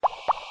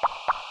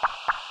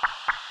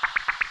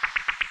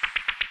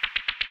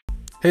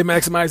Hey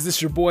Maximize, this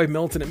is your boy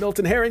Milton at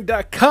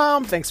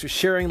MiltonHerring.com. Thanks for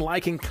sharing,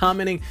 liking,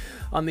 commenting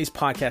on these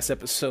podcast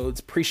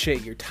episodes.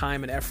 Appreciate your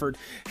time and effort.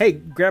 Hey,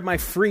 grab my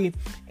free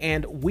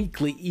and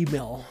weekly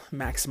email,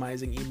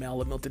 maximizing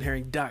email at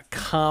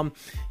MiltonHerring.com.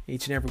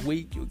 Each and every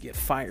week, you'll get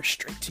fire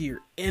straight to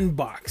your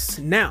inbox.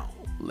 Now,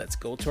 let's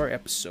go to our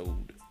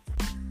episode.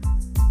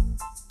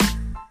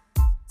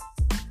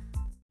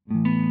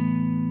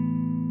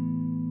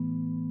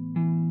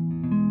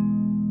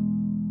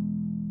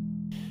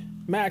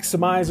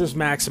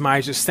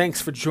 Maximizers,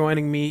 thanks for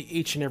joining me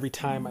each and every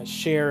time I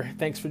share.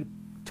 Thanks for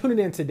tuning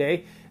in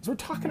today as we're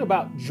talking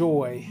about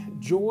joy,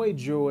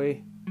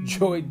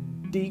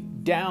 deep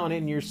down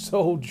in your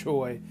soul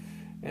joy.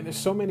 And there's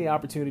so many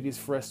opportunities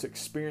for us to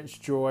experience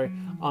joy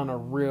on a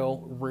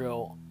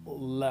real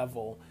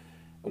level.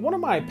 One of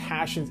my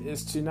passions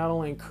is to not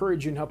only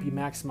encourage you and help you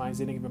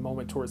maximize any given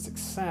moment towards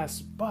success,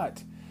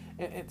 but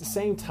at the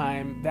same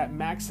time, that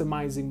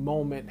maximizing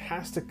moment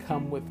has to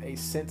come with a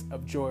sense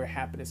of joy or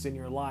happiness in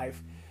your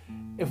life.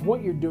 If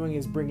what you're doing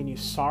is bringing you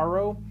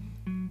sorrow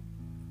and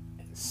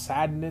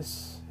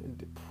sadness and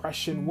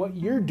depression, what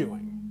you're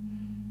doing,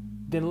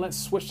 then let's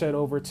switch that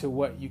over to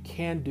what you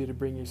can do to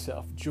bring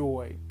yourself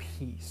joy,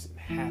 peace, and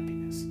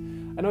happiness.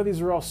 I know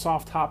these are all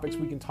soft topics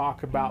we can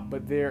talk about,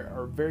 but they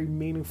are very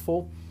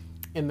meaningful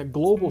in the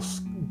global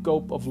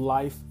scope of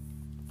life,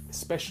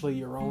 especially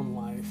your own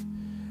life.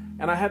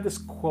 And I have this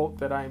quote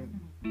that I've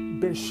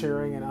been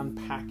sharing and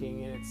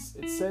unpacking, and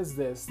it says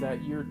this,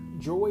 that your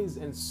joys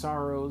and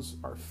sorrows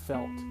are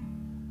felt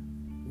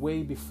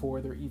way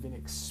before they're even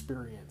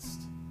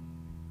experienced.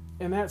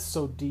 And that's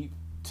so deep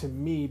to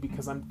me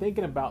because I'm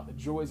thinking about the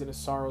joys and the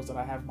sorrows that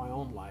I have in my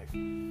own life,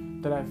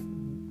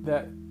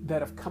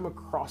 that have come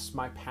across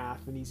my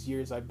path in these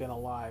years I've been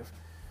alive,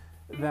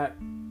 that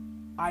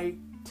I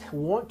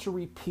want to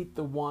repeat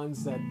the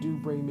ones that do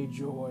bring me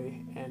joy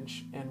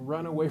and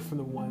run away from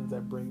the ones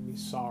that bring me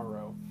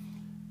sorrow.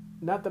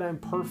 Not that I'm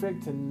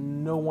perfect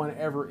and no one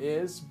ever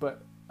is,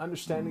 but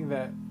understanding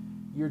that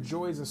your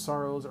joys and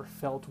sorrows are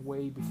felt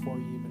way before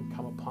you even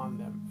come upon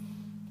them.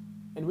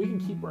 And we can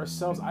keep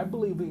ourselves, I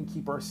believe we can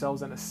keep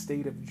ourselves in a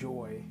state of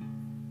joy.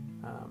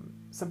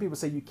 Some people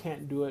say you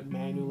can't do it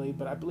manually,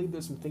 but I believe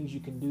there's some things you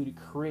can do to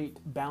create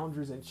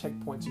boundaries and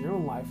checkpoints in your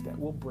own life that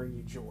will bring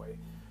you joy.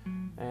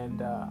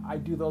 And I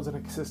do those on a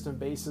consistent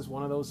basis.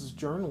 One of those is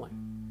journaling.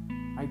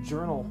 I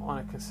journal on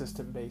a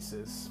consistent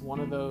basis.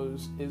 One of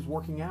those is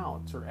working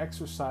out or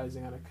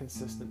exercising on a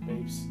consistent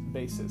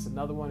basis.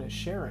 Another one is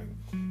sharing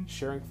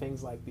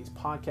things like these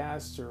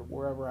podcasts or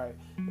wherever I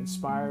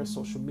inspire,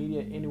 social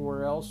media,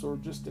 anywhere else, or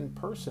just in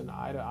person,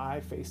 eye to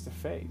eye, face to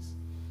face.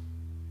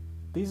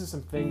 These are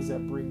some things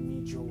that bring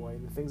me joy.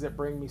 And the things that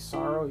bring me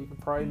sorrow, you can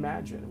probably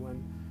imagine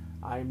when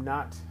I'm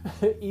not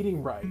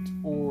eating right,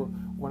 or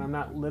when I'm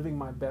not living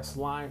my best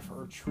life,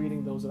 or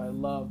treating those that I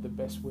love the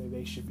best way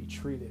they should be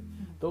treated.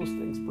 Those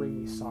things bring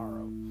me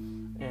sorrow,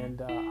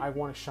 and I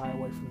want to shy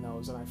away from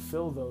those, and I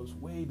feel those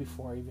way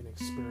before I even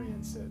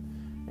experience it,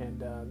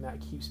 and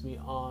that keeps me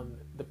on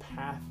the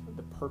path,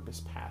 the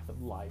purpose path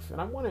of life.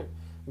 And I want to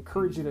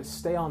encourage you to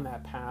stay on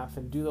that path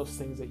and do those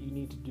things that you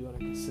need to do on a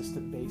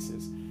consistent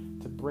basis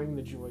to bring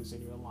the joys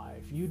in your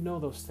life. You know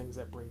those things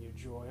that bring you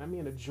joy. I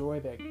mean a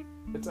joy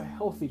it's a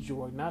healthy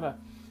joy, not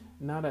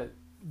a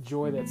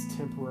joy that's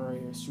temporary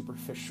or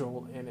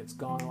superficial and it's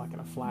gone like in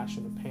a flash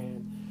in the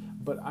pan.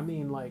 But I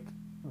mean like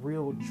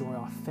real joy,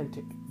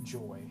 authentic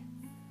joy,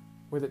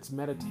 whether it's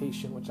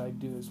meditation, which I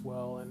do as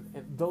well, and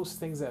those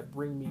things that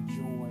bring me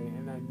joy,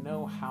 and I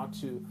know how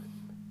to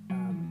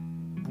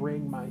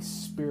bring my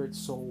spirit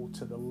soul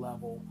to the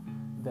level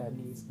that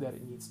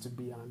it needs to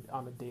be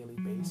on a daily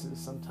basis,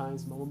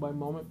 sometimes moment by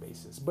moment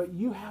basis. But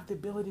you have the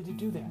ability to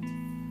do that,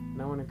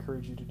 and I want to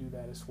encourage you to do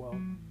that as well.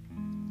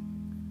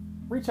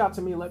 Reach out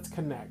to me, let's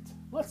connect.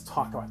 Let's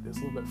talk about this a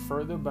little bit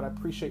further, but I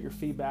appreciate your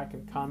feedback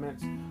and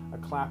comments, a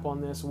clap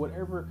on this,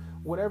 whatever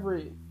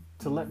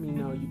to let me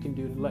know you can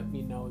do to let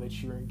me know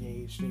that you're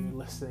engaged and you're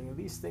listening. And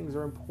these things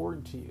are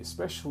important to you,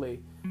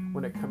 especially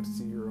when it comes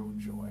to your own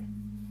joy.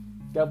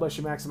 God bless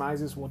you,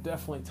 Maximizers. We'll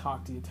definitely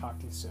talk to you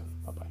soon.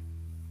 Bye-bye.